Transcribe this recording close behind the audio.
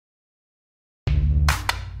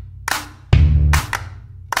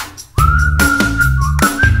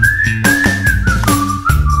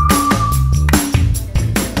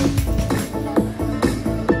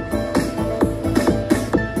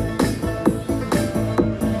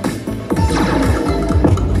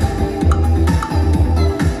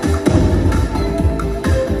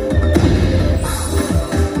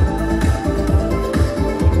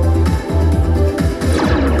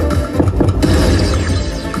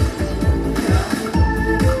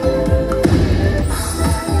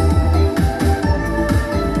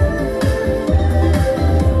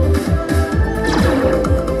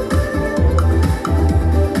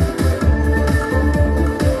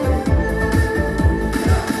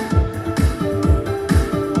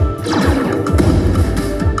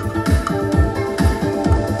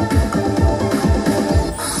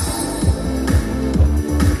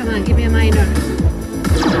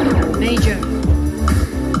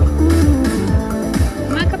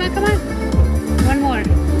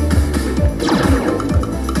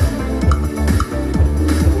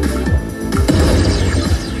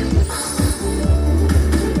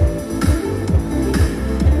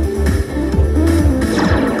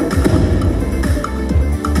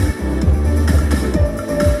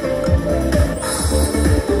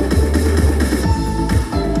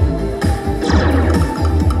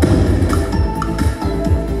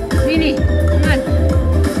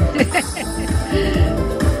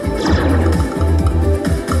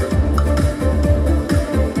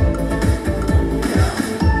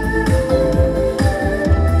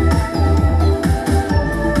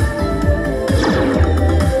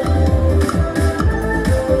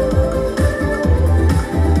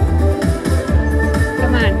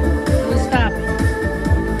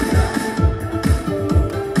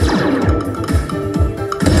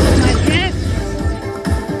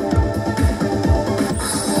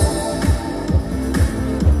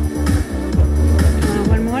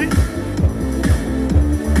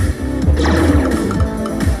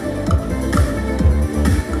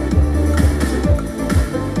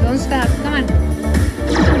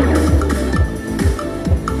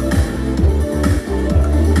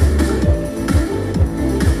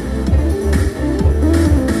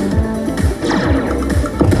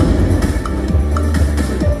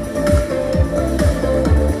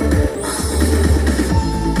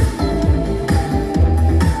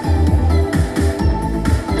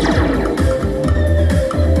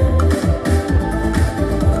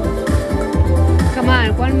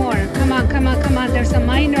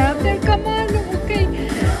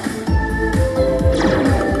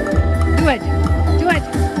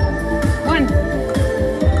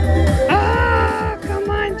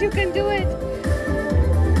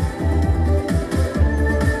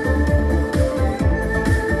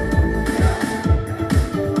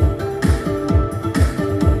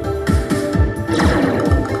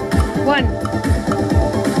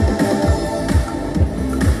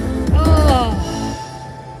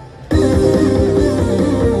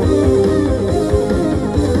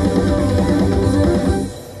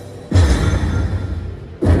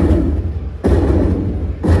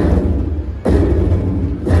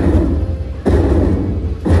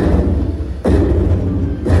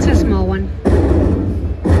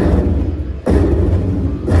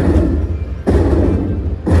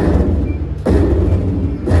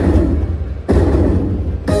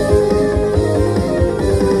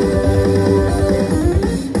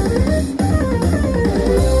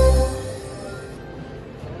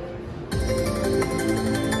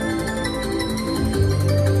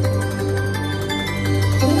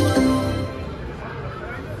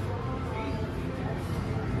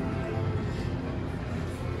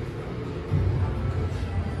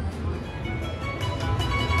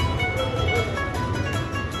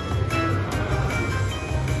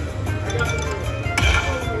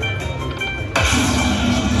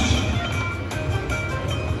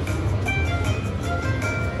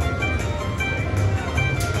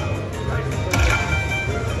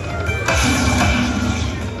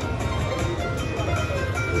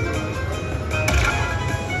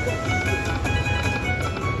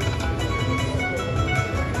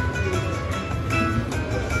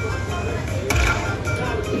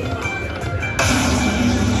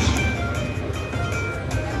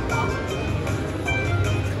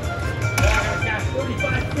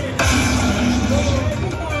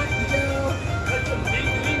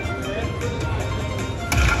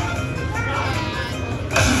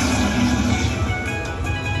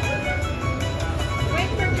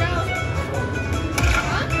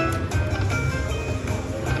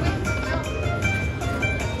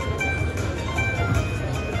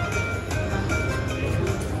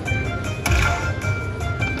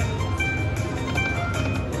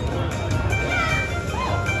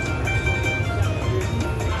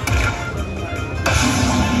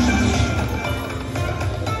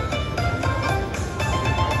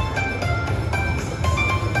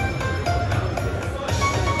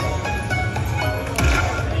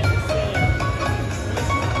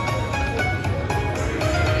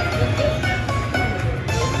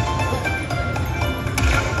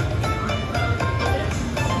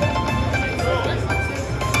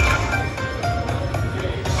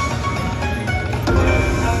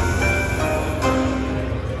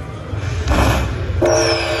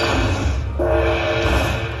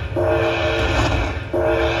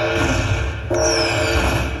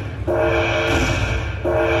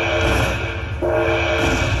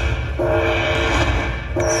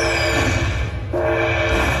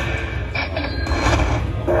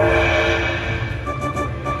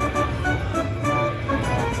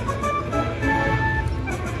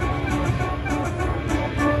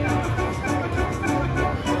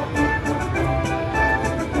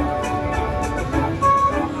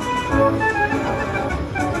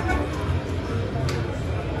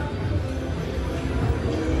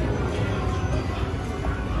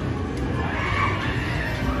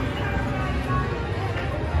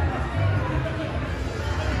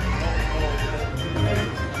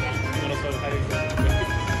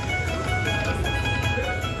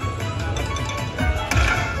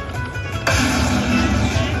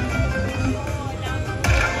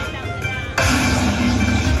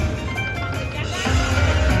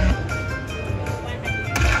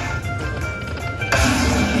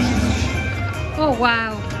Oh,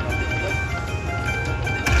 wow.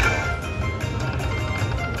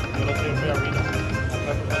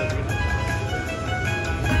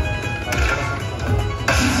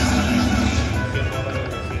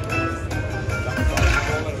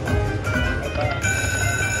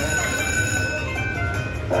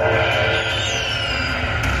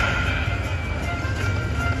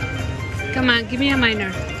 Come on, give me a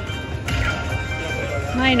minor.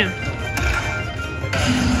 Minor.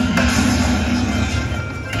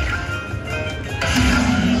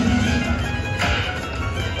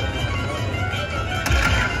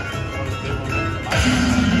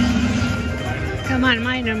 Come on,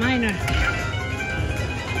 minor, minor.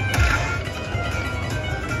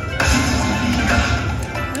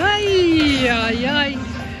 Ay, ay, ay.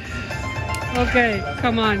 Okay,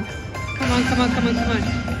 come on. Come on, come on, come on, come on.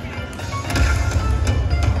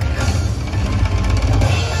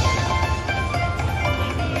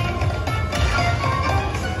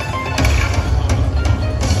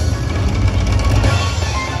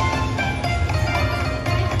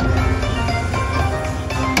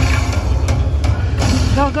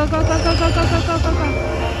 Go, go, go, go, go, go, go, go, go, go, go.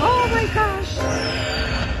 Oh my gosh.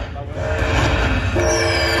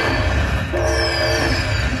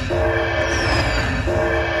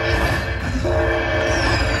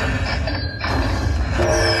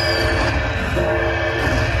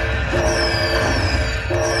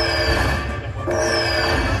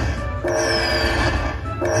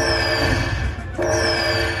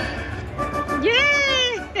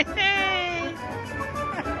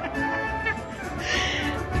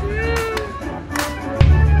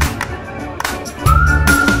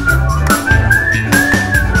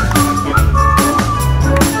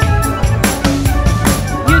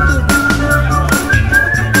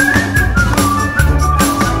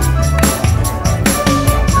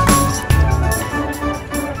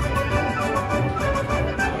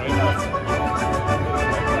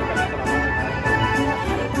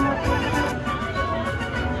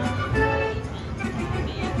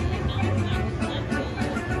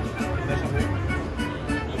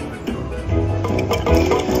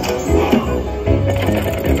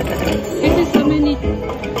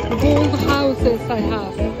 I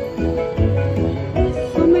have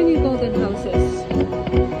so many golden houses.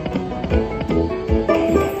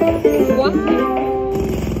 Wow,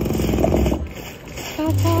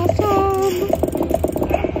 that's awesome.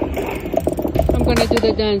 I'm gonna do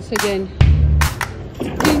the dance again.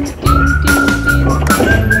 Ding, ding, ding, ding.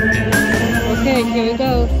 Okay, here we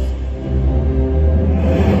go.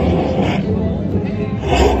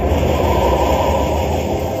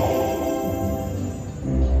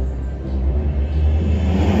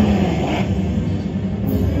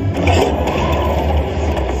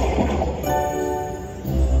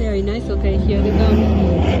 Very nice. Okay, here we go.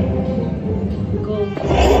 Gold. Come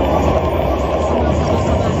on, come on,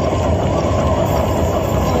 come on.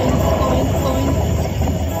 Coins.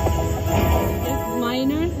 It's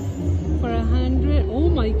minor for 100. Oh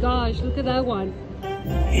my gosh, look at that one.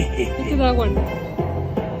 Look at that one.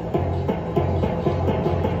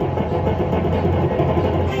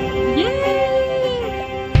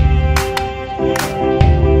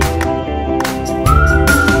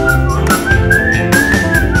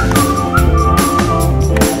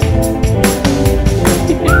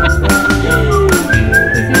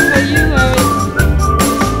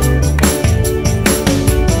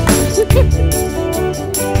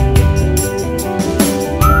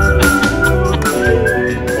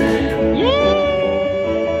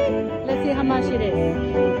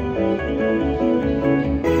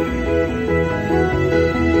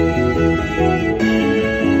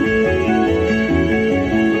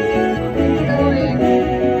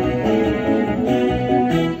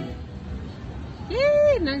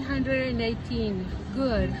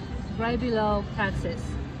 Good, right below taxes.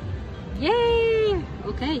 Yay!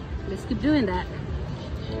 Okay, let's keep doing that.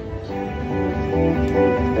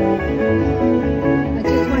 I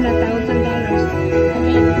just won $1,000. Come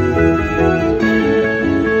in.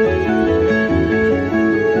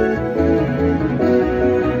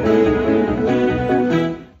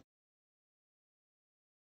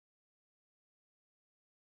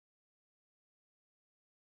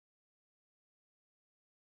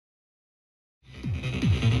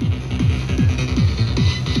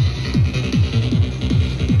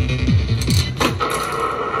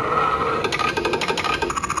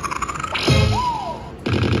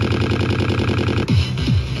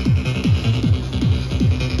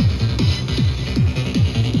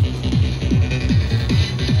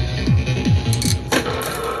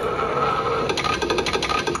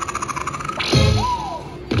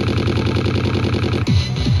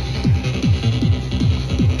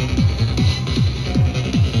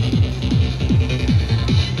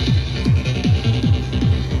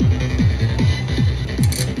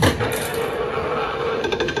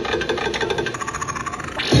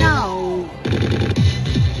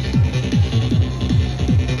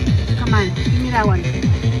 that one.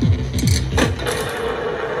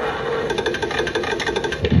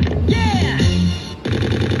 Yeah!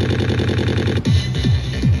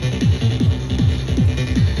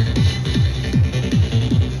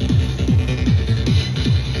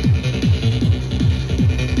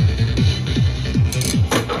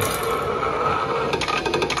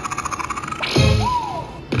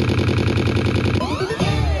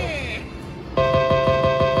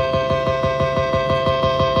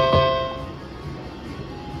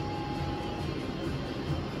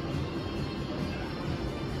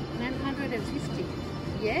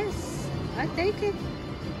 Yes, I take it.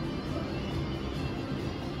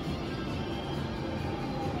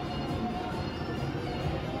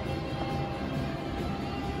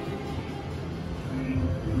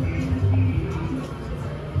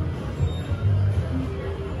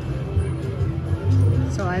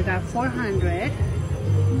 So I got 400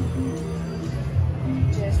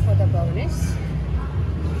 just for the bonus.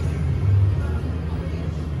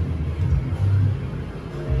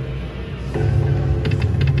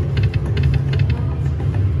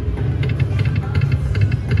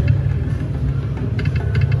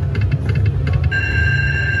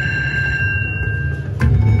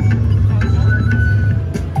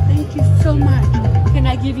 So much. Can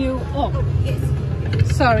I give you? Oh, Yes.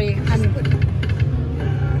 sorry.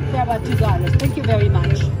 They're about $2. Thank you very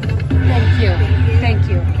much. Thank you. Thank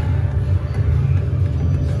you.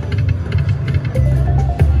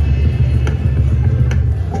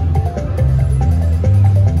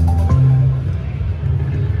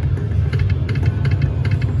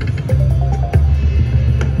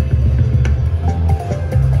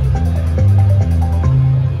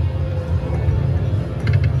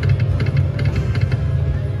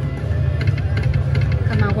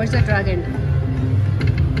 Where's the dragon?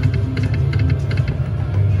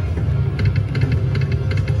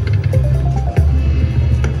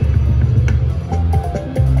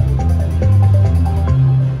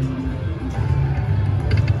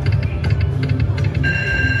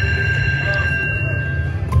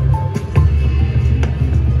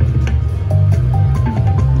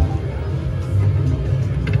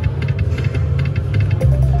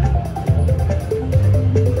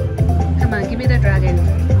 Come on, give me the dragon.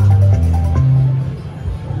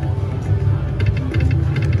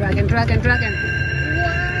 Dragon.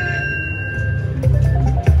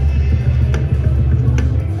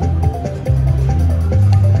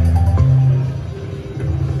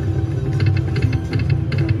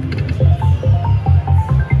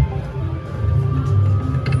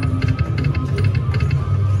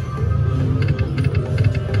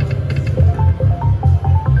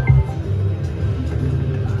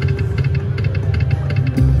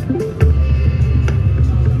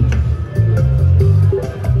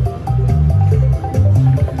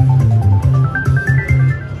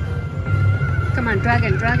 Come on,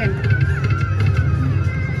 dragon.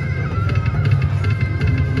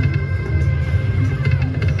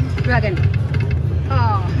 Dragon.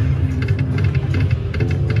 Oh.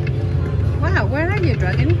 Wow, where are you,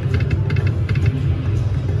 dragon?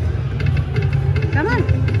 Come on.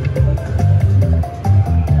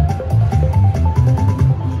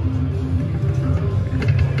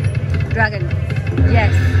 Dragon.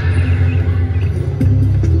 Yes.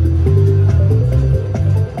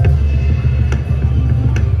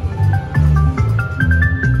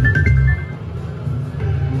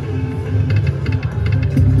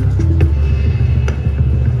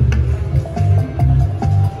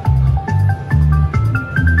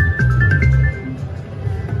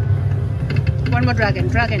 One more dragon.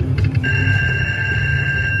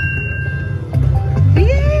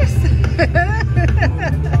 Yes!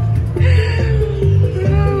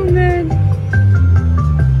 Oh man.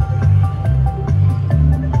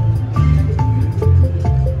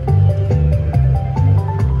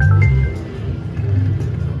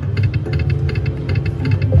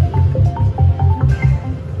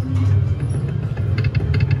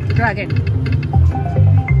 Dragon.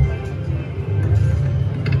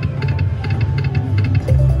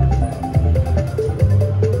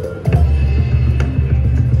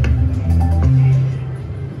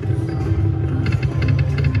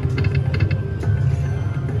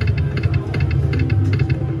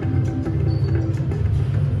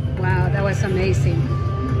 Was amazing.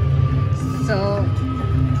 So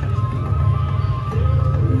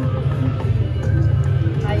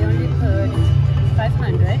I only put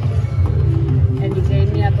 500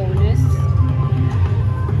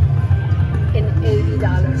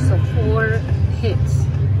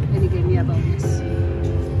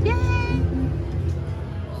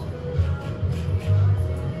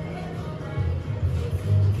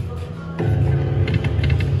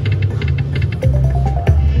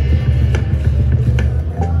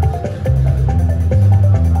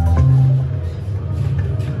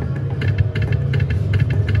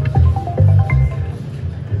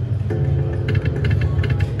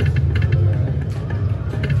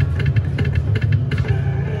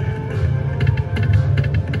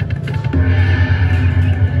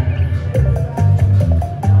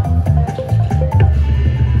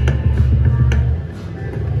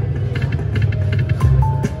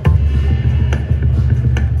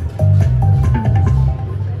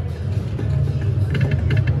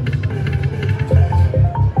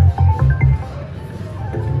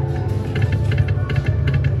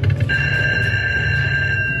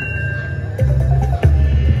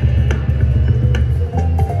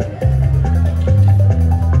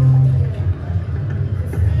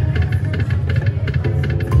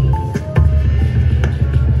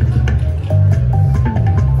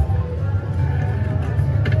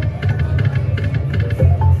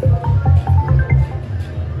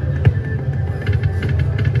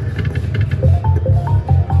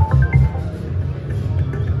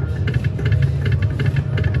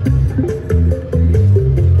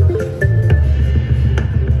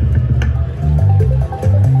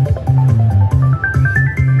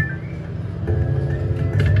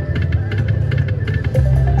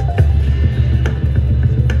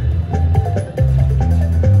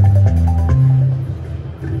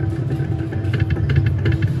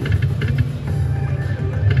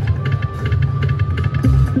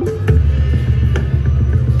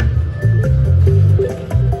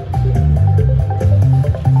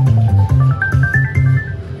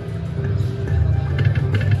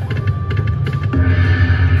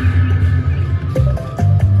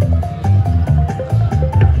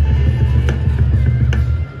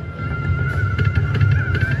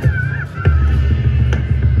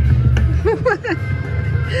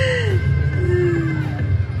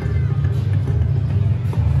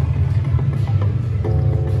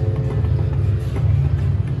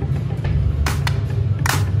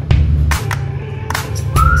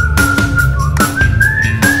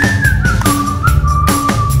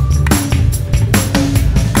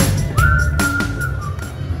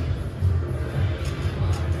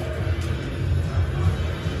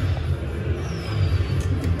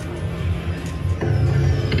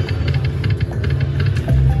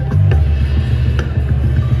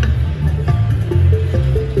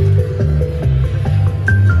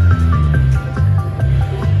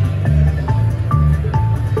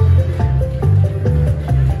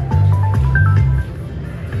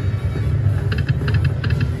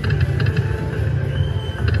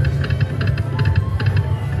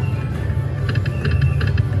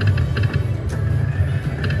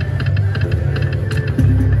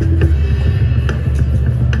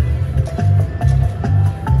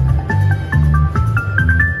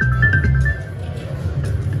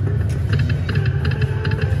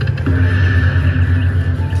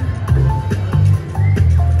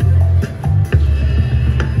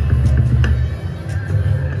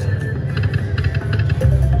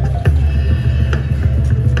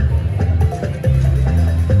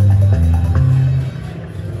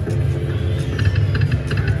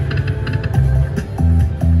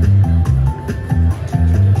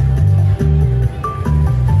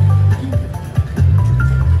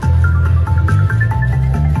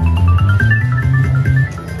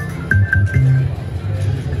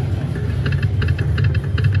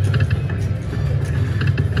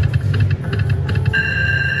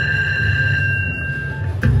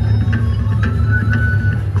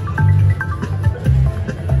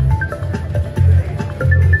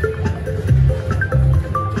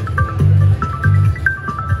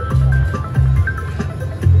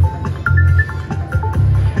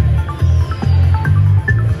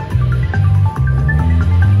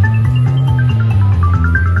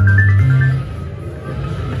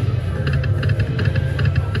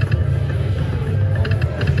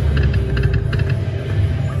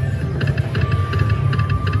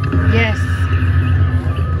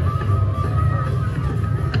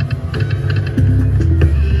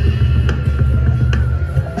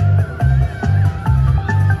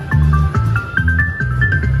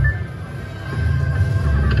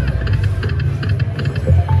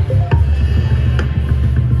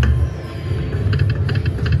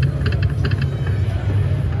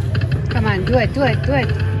 Do it, do it, do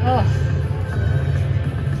it. Oh.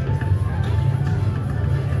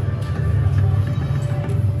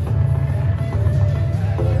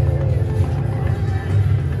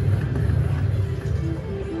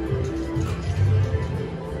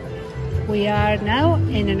 We are now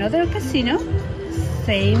in another casino,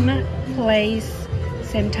 same place,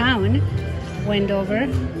 same town, Wendover,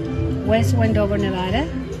 West Wendover, Nevada,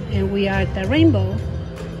 and we are at the Rainbow.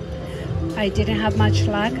 I didn't have much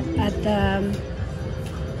luck at the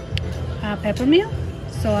Peppermill,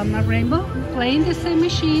 so I'm at Rainbow, playing the same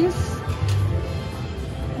machines.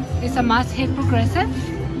 It's a must-hit progressive.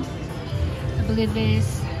 I believe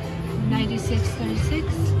it's 96.36,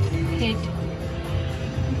 hit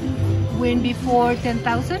win before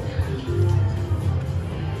 10,000,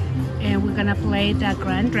 and we're gonna play the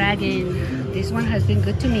Grand Dragon. This one has been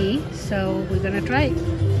good to me, so we're gonna try it.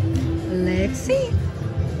 Let's see.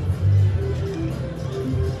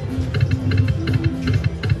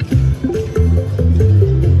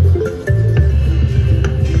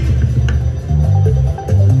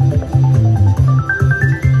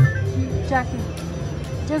 Jackie,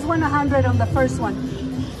 just won 100 on the first one.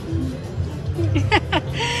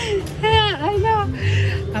 I know.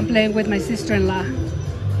 I'm playing with my sister-in-law.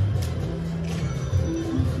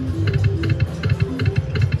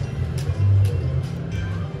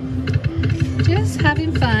 Just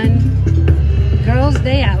having fun. Girls'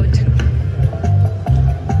 day out.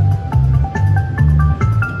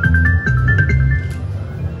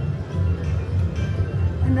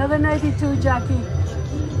 Another 92, Jackie.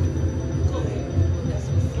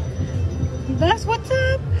 That's what's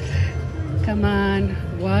up. Come on,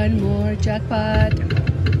 one more jackpot.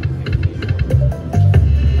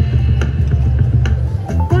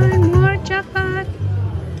 One more jackpot.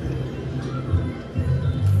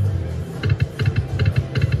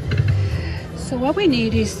 So what we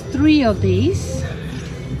need is 3 of these.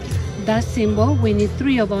 That symbol, we need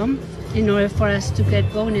 3 of them in order for us to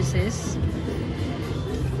get bonuses.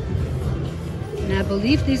 And I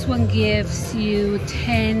believe this one gives you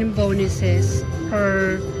 10 bonuses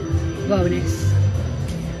per bonus,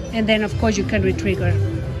 and then of course you can retrigger.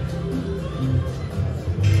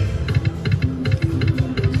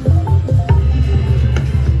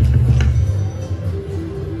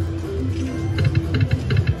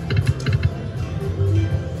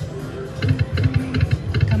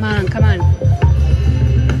 Come on, come on.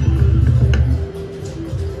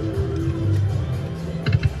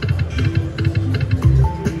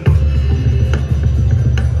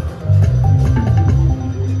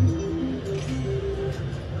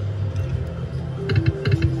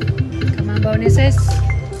 Bonuses.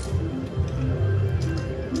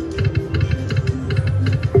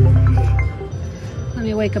 Let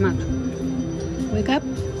me wake him up. Wake up.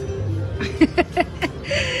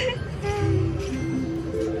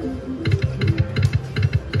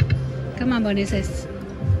 Come on, bonuses.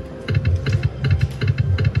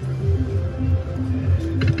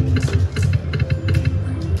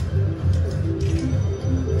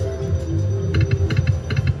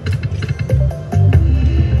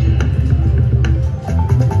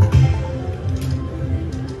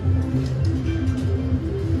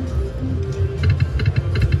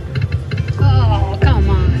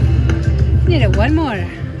 Needed one more.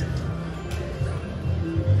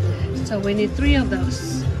 So we need 3 of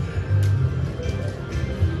those.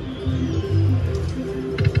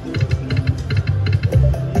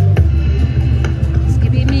 It's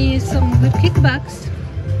giving me some good kickbacks.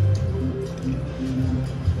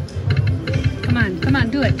 Come on,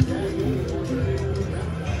 do it.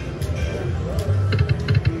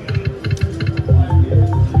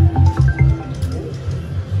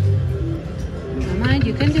 Come on,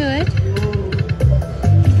 you can do it.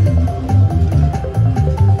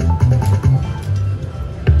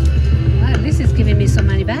 Giving me some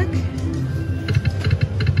money back.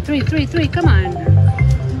 3, 3, 3, come on.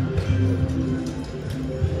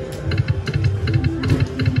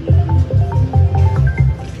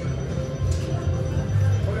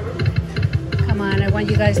 Come on, I want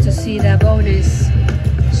you guys to see the bonus.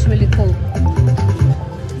 It's really cool.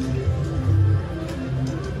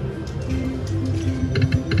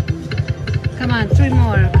 Come on, 3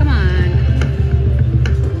 more, come on.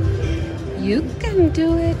 You can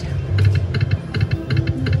do it.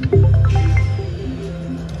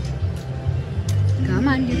 Come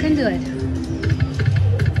on, you can do it.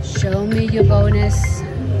 Show me your bonus.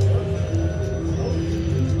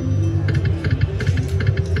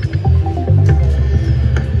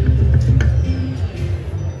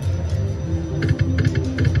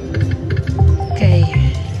 Okay.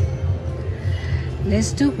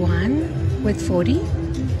 Let's do one with 40.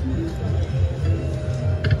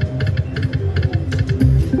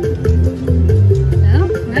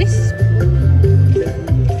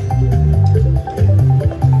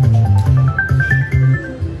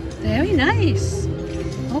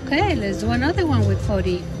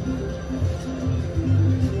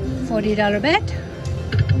 $40 bet.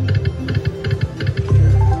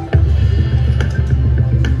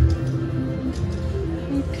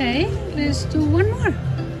 Okay, let's do one more.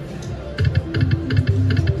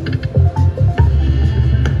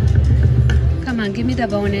 Come on, give me the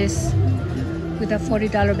bonus with a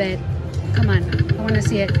 $40 bet. Come on, I want to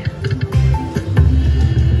see it.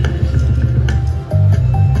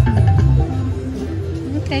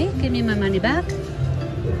 Okay, give me my money back.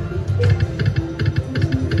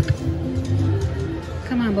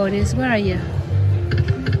 Come on, bonus, where are you?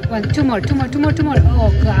 Two more.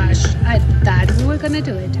 Oh gosh, I thought we were gonna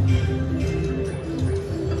do it.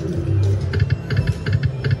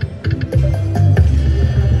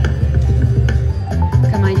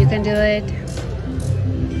 Come on, you can do it.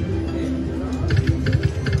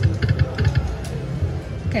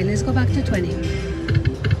 Okay, let's go back to 20.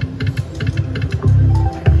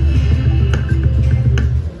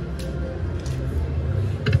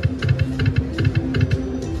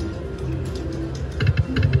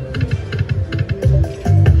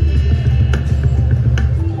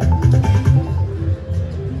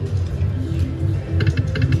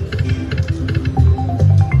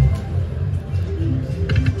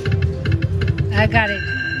 I got it.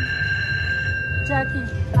 Jackie,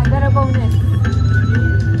 I got a bonus.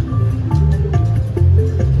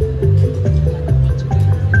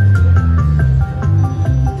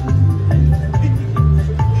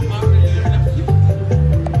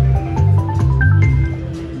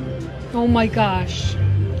 Oh my gosh.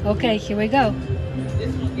 Okay, here we go.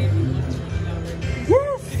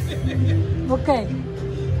 Yes! Okay.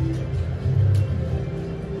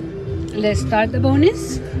 Let's start the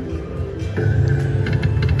bonus.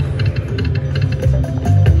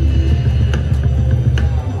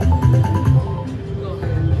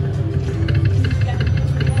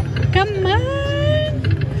 Come on!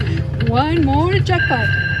 One more jackpot.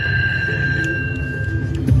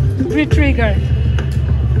 Retrigger.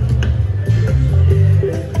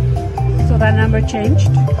 So that number changed.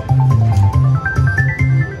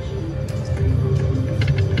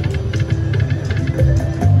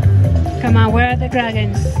 Come on, where are the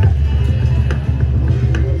dragons?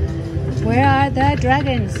 Where are the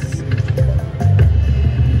dragons?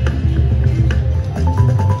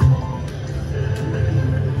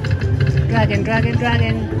 Dragon.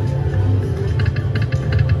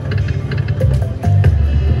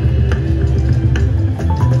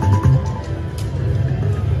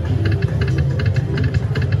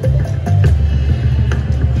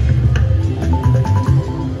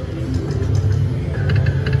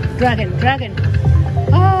 Dragon.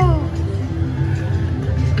 Oh!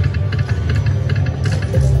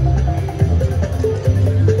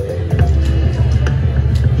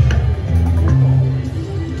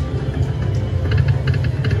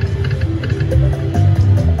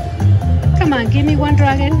 Come on, give me one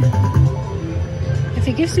dragon. If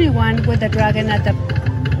he gives me one with the dragon at the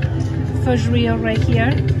first reel right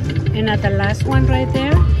here and at the last one right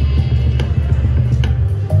there,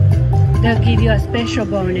 they'll give you a special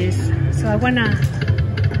bonus. So I wanna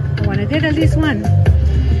get at least one.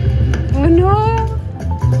 Oh no!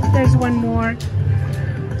 There's one more.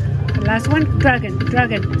 The last one, dragon.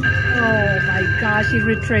 Oh my gosh, he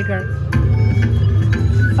retriggered.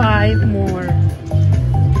 5 more.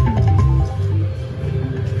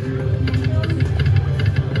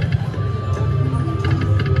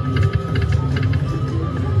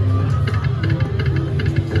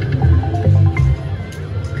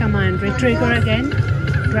 Come on, retrigger again.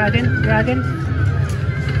 Dragon.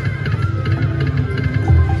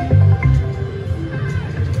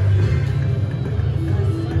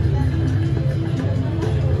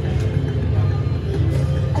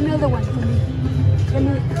 Another one for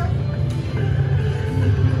me.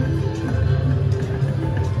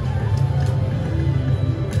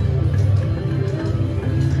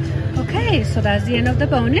 Okay, so that's the end of the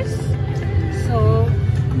bonus. So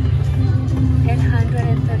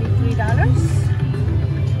 $833.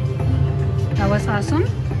 That was awesome.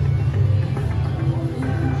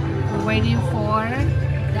 We're waiting for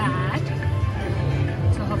that.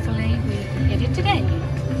 So hopefully we can get it today.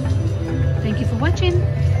 Thank you for watching.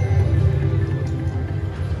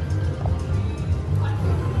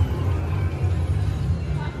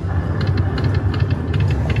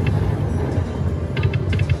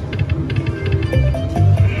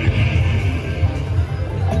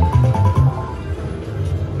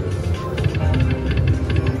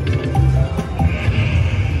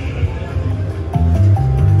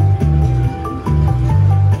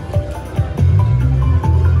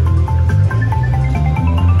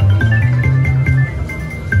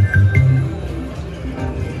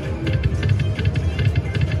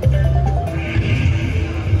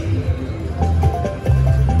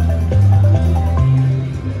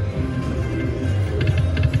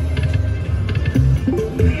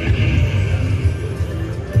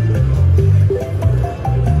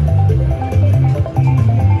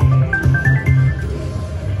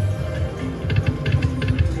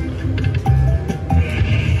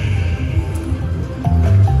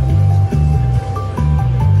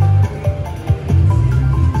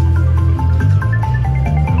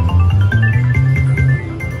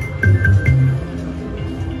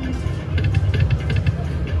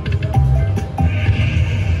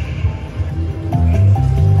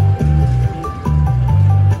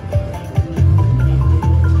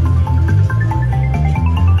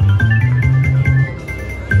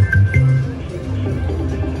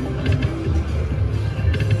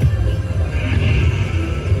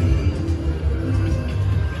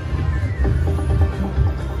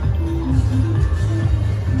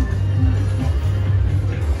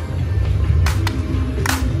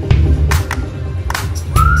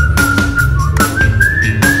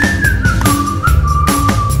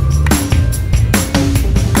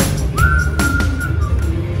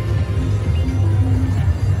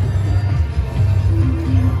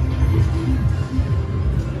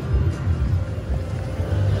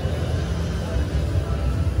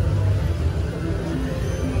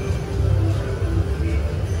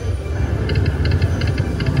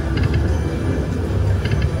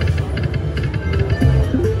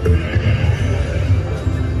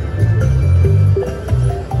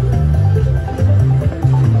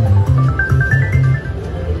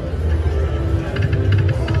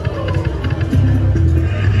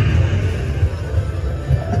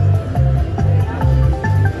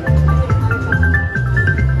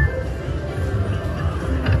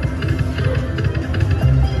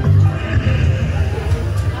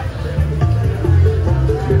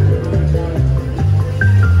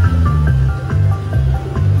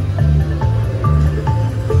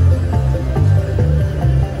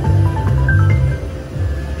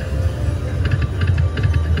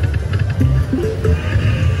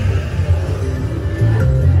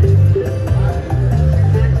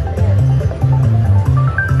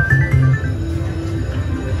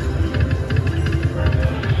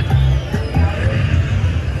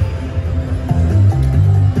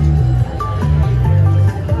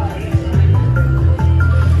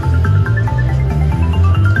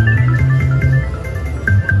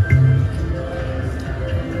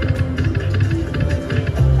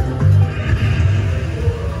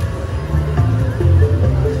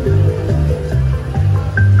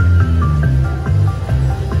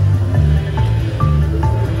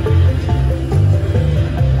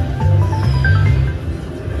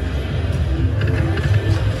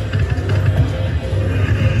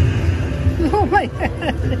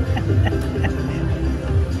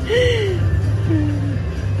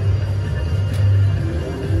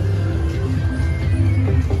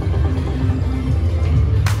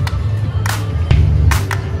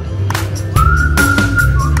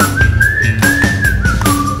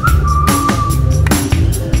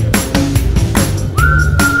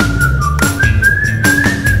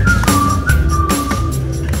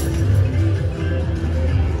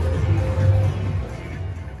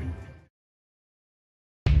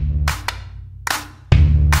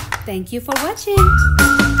 Thank you for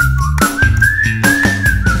watching.